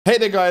Hey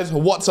there guys,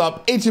 what's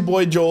up? It's your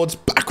boy George,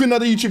 back with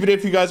another YouTube video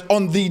for you guys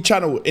on the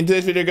channel. In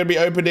today's video, we're going to be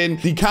opening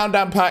the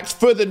countdown packs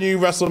for the new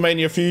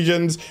WrestleMania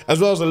fusions,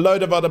 as well as a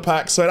load of other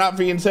packs. So that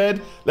being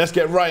said, let's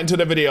get right into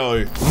the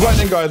video. Right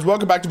then guys,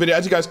 welcome back to the video.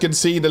 As you guys can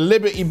see, the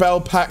Liberty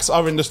Bell packs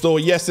are in the store.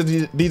 Yes,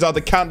 these are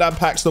the countdown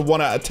packs, the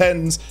 1 out of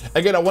 10s.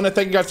 Again, I want to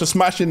thank you guys for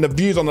smashing the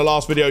views on the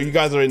last video. You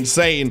guys are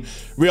insane.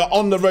 We are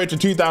on the road to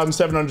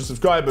 2,700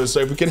 subscribers. So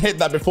if we can hit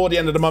that before the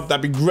end of the month,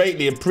 that'd be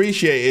greatly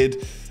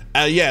appreciated.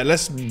 Yeah,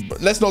 let's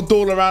not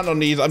dawdle around on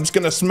these. I'm just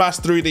gonna smash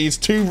through these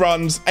 2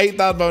 runs,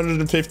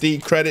 8,150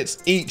 credits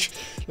each.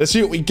 Let's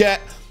see what we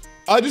get.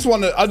 I just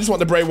want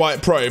the Bray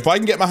Wyatt Pro. If I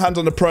can get my hands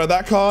on the Pro of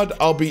that card,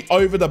 I'll be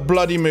over the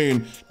bloody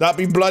moon. That'd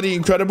be bloody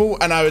incredible,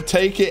 and I would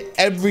take it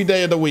every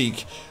day of the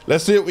week.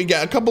 Let's see what we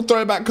get. A couple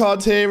throwback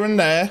cards here and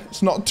there.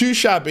 It's not too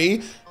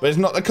shabby, but it's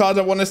not the cards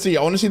I want to see.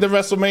 I want to see the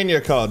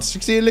WrestleMania cards.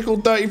 You see a little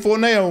 34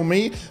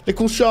 Naomi,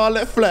 little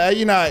Charlotte Flair.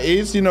 You know how it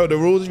is. You know the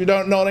rules. If you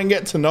don't know, then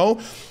get to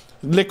know.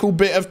 Little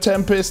bit of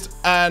Tempest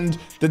and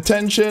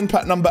Detention.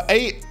 Pack number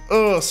 8.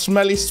 Ugh,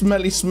 smelly,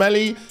 smelly,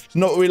 smelly. It's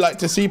not what we like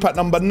to see. Pack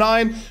number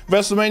 9.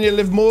 WrestleMania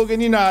Liv Morgan.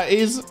 You know how it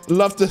is.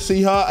 Love to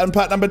see her. And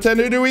pack number 10.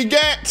 Who do we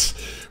get?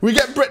 We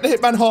get Bret the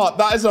Hitman Hart.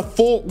 That is a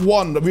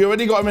 4-1. We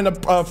already got him in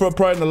for a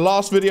pro in the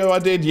last video I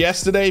did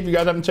yesterday. If you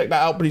guys haven't checked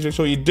that out, please make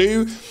sure you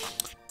do.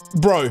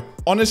 Bro,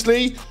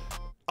 honestly,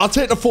 I'll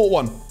take the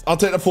 4-1. I'll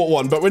take the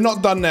 4-1, but we're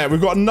not done there.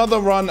 We've got another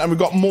run and we've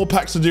got more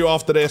packs to do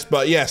after this.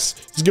 But yes,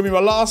 this is going to be my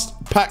last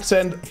pack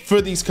send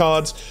for these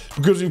cards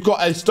because we've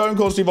got a Stone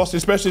Cold Steve Austin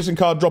Specialist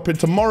card dropping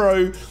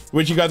tomorrow,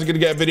 which you guys are going to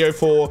get a video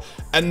for.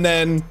 And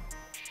then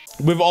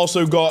we've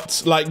also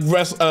got like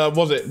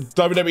WWE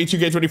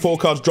 2K24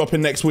 cards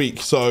dropping next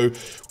week. So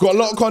we've got a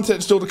lot of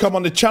content still to come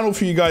on the channel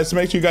for you guys. So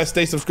make sure you guys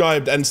stay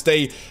subscribed and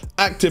stay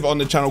active on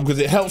the channel because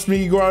it helps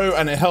me grow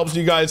and it helps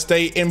you guys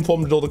stay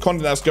informed with all the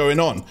content that's going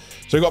on.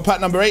 So we've got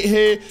pack number 8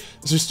 here.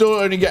 So we still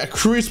only get a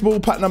Crucible.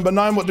 Pack number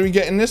 9. What do we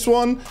get in this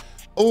one?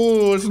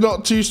 Oh, it's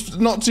not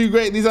too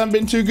great. These haven't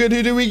been too good.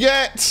 Who do we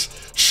get?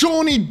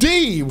 Shawnee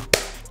D.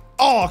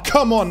 Oh,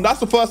 come on.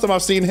 That's the first time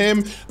I've seen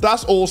him.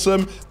 That's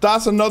awesome.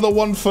 That's another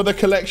one for the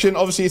collection.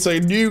 Obviously, it's a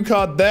new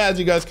card there, as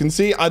you guys can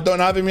see. I don't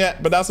have him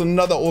yet, but that's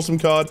another awesome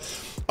card.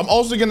 I'm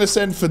also going to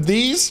send for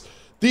these.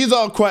 These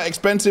are quite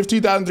expensive,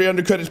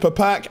 2,300 credits per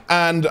pack.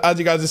 And as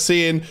you guys are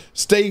seeing,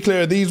 stay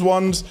clear of these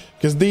ones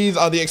because these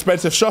are the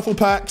expensive shuffle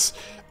packs.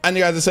 And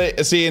you guys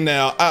are seeing they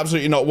are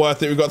absolutely not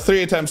worth it. We've got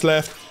 3 attempts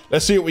left.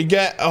 Let's see what we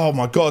get. Oh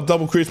my God,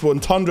 double Crucible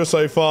and Tundra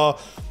so far.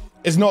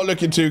 It's not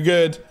looking too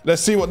good.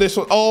 Let's see what this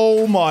one.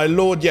 Oh my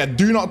Lord. Yeah,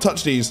 do not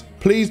touch these.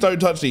 Please don't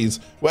touch these.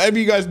 Whatever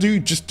you guys do,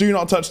 just do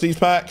not touch these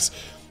packs.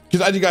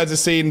 Because as you guys have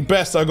seen,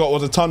 best I got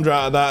was a Tundra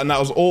out of that, and that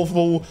was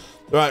awful.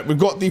 Right, we've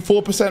got the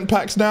 4%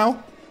 packs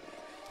now.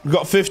 We've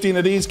got 15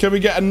 of these. Can we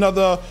get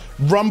another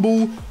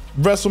Rumble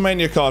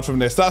WrestleMania card from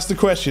this? That's the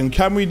question.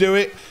 Can we do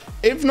it?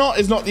 If not,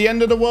 it's not the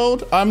end of the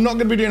world. I'm not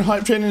going to be doing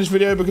hype train in this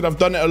video because I've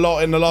done it a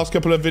lot in the last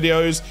couple of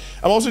videos.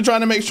 I'm also trying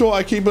to make sure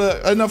I keep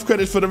enough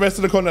credits for the rest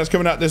of the content that's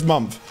coming out this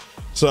month.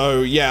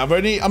 So yeah, I'm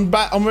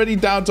already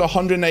down to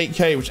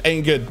 108k, which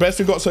ain't good. Best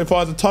we've got so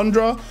far is a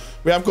Tundra.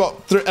 We have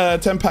got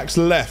 10 packs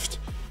left.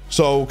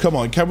 So come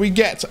on, can we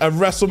get a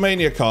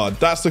WrestleMania card?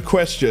 That's the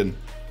question.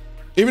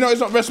 Even though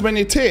it's not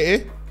WrestleMania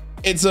tier,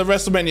 it's a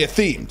WrestleMania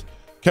themed.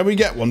 Can we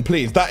get one,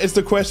 please? That is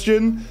the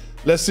question.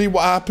 Let's see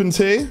what happens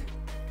here.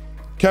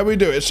 Can we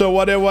do it? So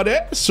what?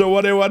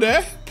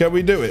 Can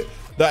we do it?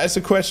 That is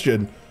the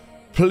question.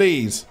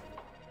 Please.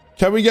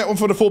 Can we get one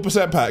for the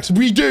 4% packs?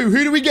 We do.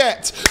 Who do we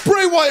get?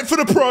 Bray Wyatt for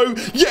the Pro.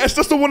 Yes,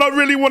 that's the one I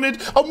really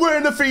wanted. I'm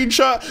wearing the Fiend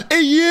shirt.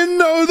 And you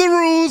know the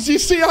rules. You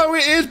see how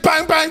it is.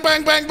 Bang, bang,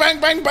 bang, bang, bang,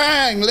 bang,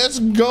 bang. Let's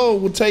go.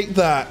 We'll take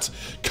that.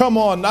 Come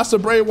on. That's the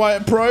Bray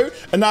Wyatt Pro.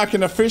 And now I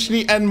can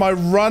officially end my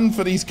run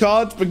for these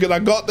cards because I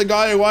got the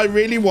guy who I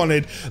really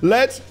wanted.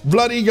 Let's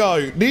bloody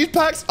go. These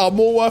packs are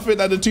more worth it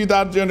than the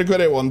 2,300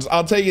 credit ones.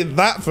 I'll tell you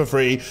that for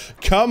free.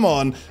 Come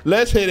on.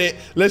 Let's hit it.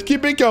 Let's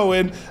keep it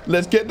going.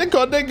 Let's get the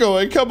content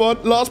going. Come on.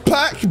 Last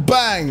pack.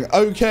 Bang.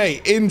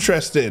 Okay.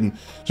 Interesting.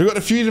 So we've got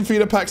the Fusion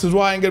Feeder packs as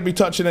well. I ain't going to be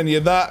touching any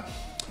of that.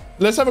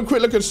 Let's have a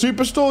quick look at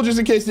Superstore just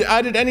in case they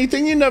added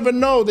anything. You never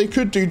know. They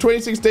could do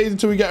 26 days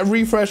until we get a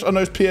refresh on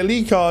those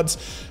PLE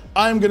cards.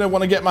 I'm going to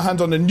want to get my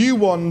hands on the new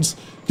ones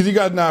because you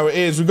guys know how it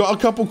is. We've got a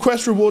couple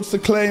quest rewards to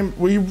claim.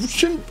 We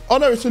shouldn't. Oh,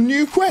 no, it's a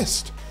new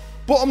quest.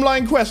 Bottom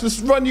line quest.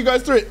 Let's run you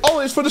guys through it. Oh,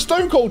 it's for the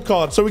Stone Cold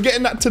card. So we're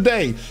getting that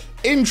today.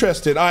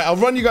 Interesting. All right, I'll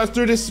run you guys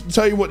through this and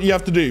tell you what you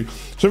have to do.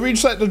 So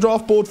reset the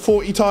draft board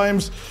 40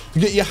 times to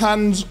get your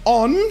hands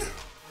on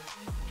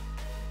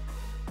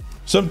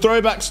some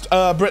throwbacks,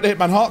 Bret the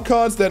Hitman Hart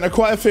cards, then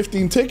acquire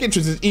 15 tickets,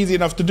 which is easy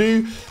enough to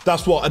do.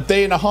 That's what, a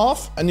day and a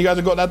half, and you guys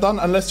have got that done,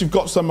 unless you've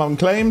got some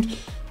unclaimed.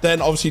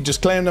 Then obviously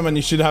just claim them and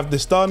you should have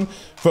this done.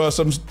 For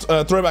some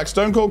throwback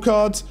Stone Cold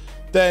cards,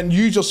 then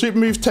use your super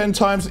moves 10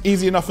 times,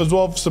 easy enough as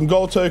well. For some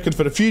gold tokens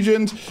for the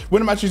fusions.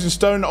 Win a match using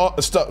Stone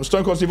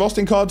Cold Steve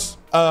Austin cards.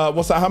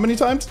 What's that, how many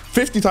times?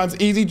 50 times,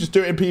 easy, just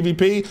do it in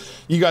PvP.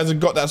 You guys have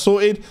got that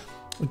sorted.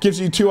 It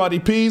gives you 2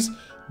 RDPs.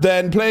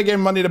 Then play a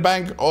game Money in the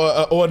Bank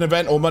or an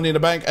event or Money in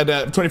the Bank, and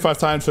then 25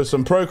 times for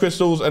some pro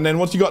crystals. And then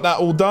once you got that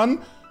all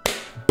done,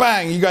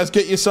 bang, you guys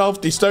get yourself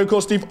the Stone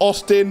Cold Steve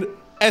Austin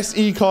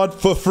SE card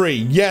for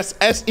free. Yes,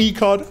 SE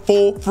card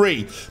for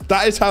free.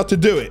 That is how to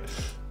do it.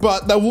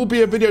 But there will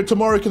be a video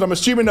tomorrow because I'm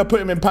assuming they'll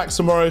put him in packs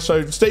tomorrow.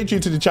 So stay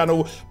tuned to the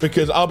channel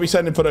because I'll be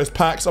sending for those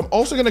packs. I'm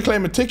also going to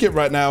claim a ticket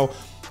right now.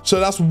 So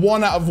that's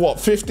 1 out of what,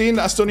 15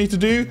 that I still need to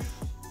do.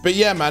 But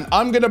yeah, man,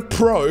 I'm going to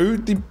pro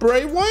the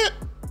Bray Wyatt.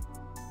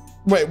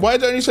 Wait, why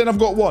don't you say I've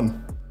got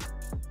 1?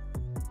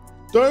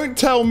 Don't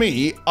tell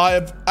me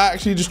I've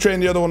actually just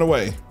trained the other one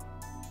away.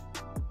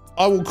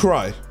 I will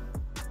cry.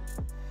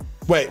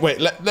 Wait,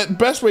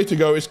 best way to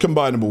go is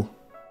combinable.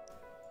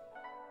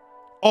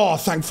 Oh,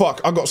 thank fuck,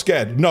 I got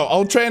scared. No,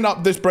 I'll train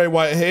up this Bray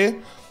Wyatt here.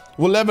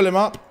 We'll level him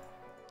up.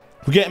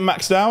 We'll get him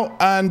maxed out.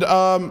 And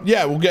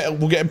yeah, we'll get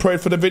him proed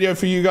for the video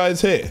for you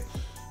guys here.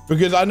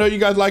 Because I know you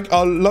guys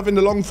are loving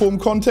the long form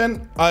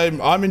content.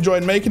 I'm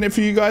enjoying making it for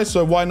you guys,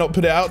 so why not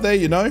put it out there,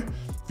 you know?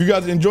 If you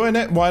guys are enjoying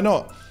it, why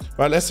not?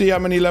 Right, let's see how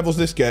many levels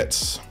this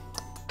gets.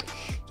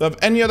 So I have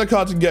any other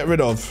cards to get rid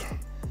of.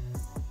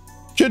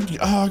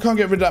 I can't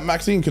get rid of that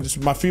Maxine because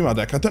it's my female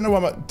deck. I don't know why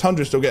my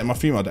Tundra's still getting my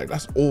female deck.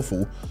 That's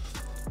awful.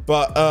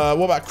 But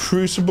what about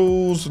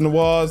Crucibles,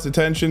 Noirs,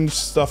 Detentions,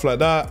 stuff like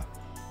that?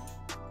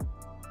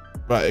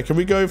 Right, can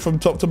we go from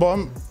top to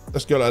bottom?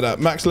 Let's go like that.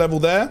 Max level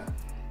there.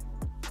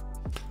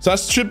 So that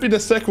should be the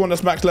second one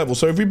that's max level.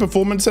 So if we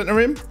performance center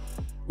him,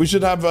 we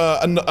should have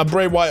a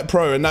Bray Wyatt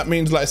Pro. And that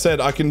means, like I said,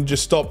 I can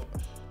just stop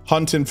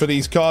hunting for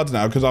these cards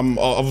now because I'm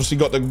obviously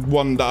got the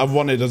one that I've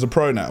wanted as a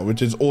pro now,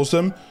 which is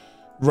awesome.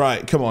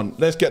 Right, come on.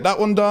 Let's get that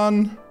one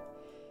done.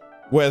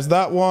 Where's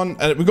that one?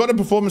 And we got to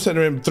performance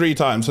center him 3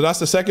 times. So that's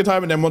the second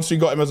time. And then once we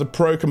got him as a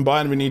pro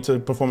combined, we need to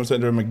performance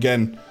center him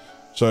again.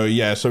 So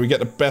yeah, so we get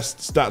the best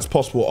stats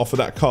possible off of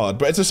that card.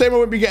 But it's a shame I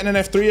won't be getting an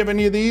F3 of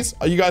any of these.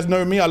 You guys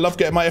know me, I love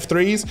getting my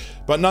F3s.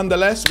 But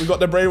nonetheless, we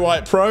got the Bray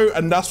Wyatt Pro,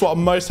 and that's what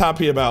I'm most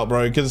happy about,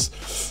 bro.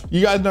 Because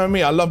you guys know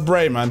me, I love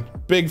Bray, man.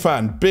 Big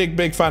fan,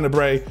 big fan of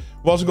Bray.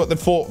 We've also got the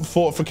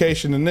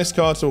fortification in this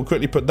card, so we'll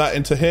quickly put that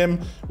into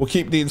him. We'll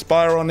keep the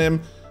Inspire on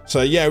him.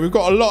 So yeah, we've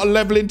got a lot of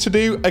leveling to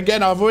do.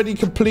 Again, I've already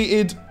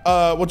completed,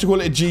 a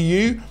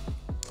GU.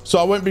 So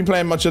I won't be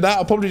playing much of that.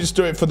 I'll probably just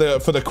do it for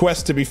the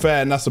quest, to be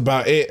fair, and that's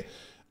about it.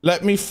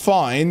 Let me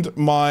find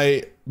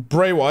my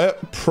Bray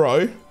Wyatt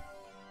Pro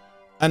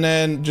and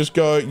then just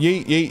go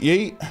yeet, yeet,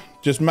 yeet.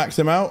 Just max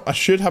him out. I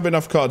should have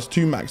enough cards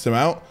to max him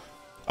out.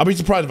 I'll be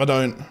surprised if I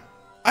don't.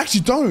 I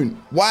actually don't.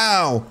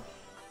 Wow.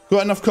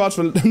 Got enough cards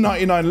for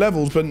 99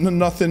 levels, but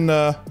nothing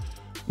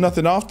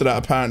after that,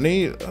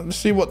 apparently. Let's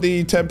see what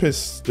the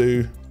Tempests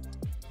do.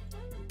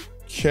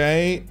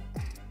 Okay.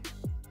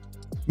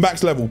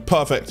 Max level.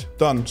 Perfect.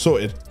 Done.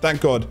 Sorted.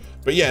 Thank God.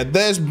 But yeah,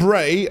 there's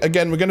Bray.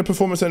 Again, we're going to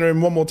performance center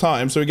him 1 more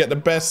time so we get the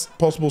best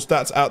possible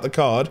stats out the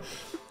card.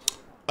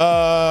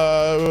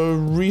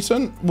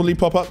 Recent. Will he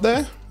pop up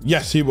there?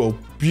 Yes, he will.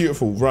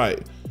 Beautiful. Right.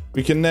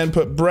 We can then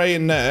put Bray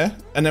in there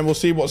and then we'll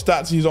see what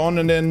stats he's on,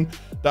 and then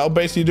that'll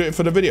basically do it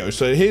for the video.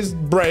 So here's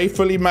Bray,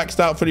 fully maxed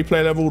out, fully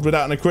play leveled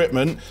without an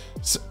equipment.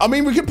 So, I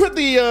mean, we could put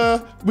the,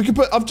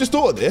 I've just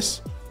thought of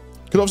this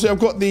because obviously I've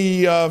got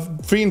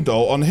the Fiend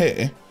doll on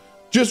here.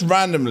 Just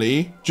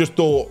randomly, just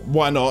thought,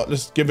 why not?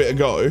 Let's give it a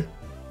go.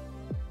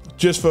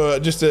 Just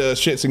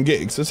shits and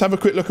gigs. Let's have a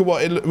quick look at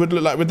what it would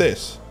look like with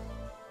this.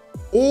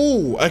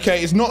 Oh,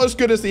 okay. It's not as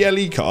good as the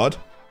LE card,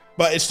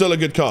 but it's still a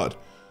good card.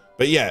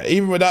 But yeah,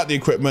 even without the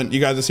equipment, you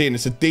guys are seeing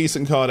it's a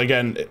decent card.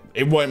 Again,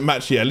 it won't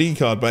match the LE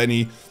card by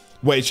any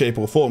way, shape,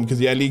 or form because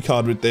the LE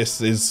card with this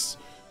is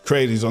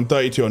crazy. It's on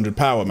 3200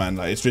 power, man.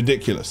 Like, it's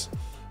ridiculous.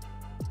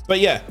 But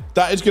yeah,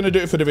 that is going to do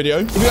it for the video.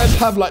 If you guys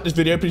have liked this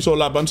video, please hit the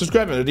like button,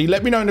 subscribe, and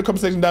let me know in the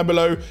comment section down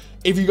below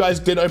if you guys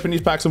did open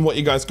these packs and what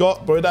you guys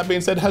got. But with that being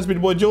said, it has been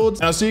your boy George,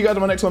 and I'll see you guys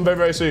on my next one very,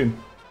 very soon.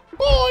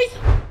 Bye!